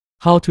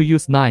How to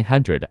use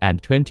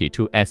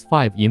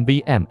 922.s5 in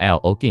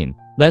VMLogin.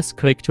 Let's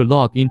click to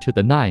log into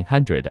the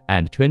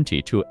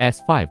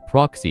 922.s5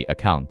 proxy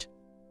account.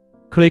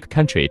 Click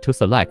Country to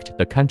select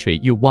the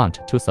country you want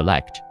to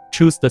select.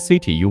 Choose the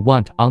city you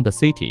want on the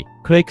city.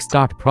 Click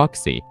Start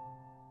Proxy.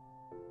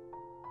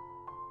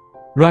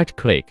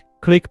 Right-click.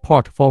 Click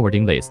Port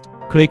Forwarding List.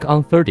 Click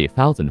on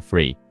 30,000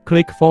 free.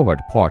 Click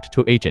Forward Port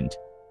to Agent.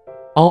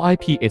 All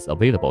IP is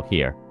available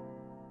here.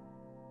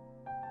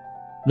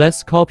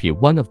 Let's copy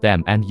one of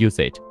them and use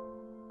it.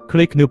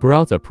 Click New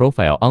Browser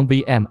Profile on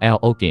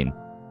VMLogin.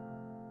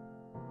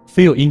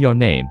 Fill in your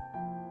name.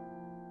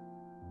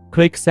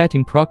 Click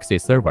Setting Proxy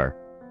Server.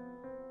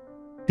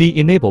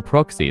 Enable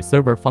Proxy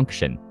Server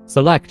function.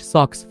 Select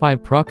SOCKS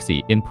 5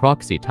 Proxy in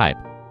Proxy type.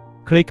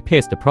 Click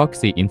Paste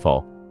Proxy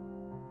Info.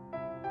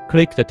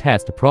 Click the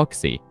test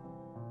proxy.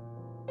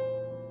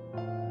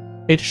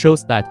 It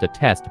shows that the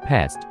test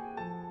passed.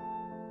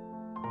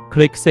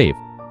 Click Save.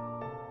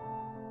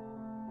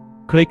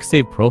 Click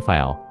Save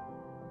Profile.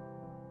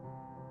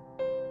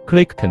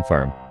 Click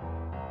Confirm.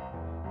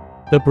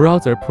 The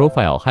browser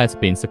profile has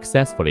been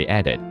successfully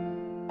added.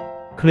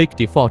 Click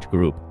Default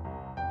Group.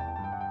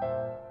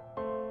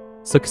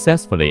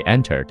 Successfully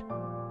entered.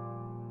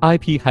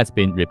 IP has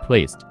been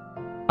replaced.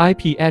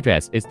 IP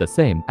address is the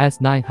same as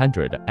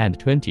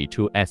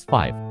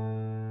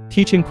 922.s5.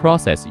 Teaching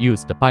process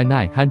used by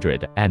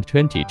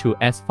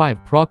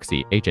 922.s5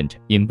 proxy agent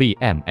in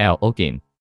VMLogin.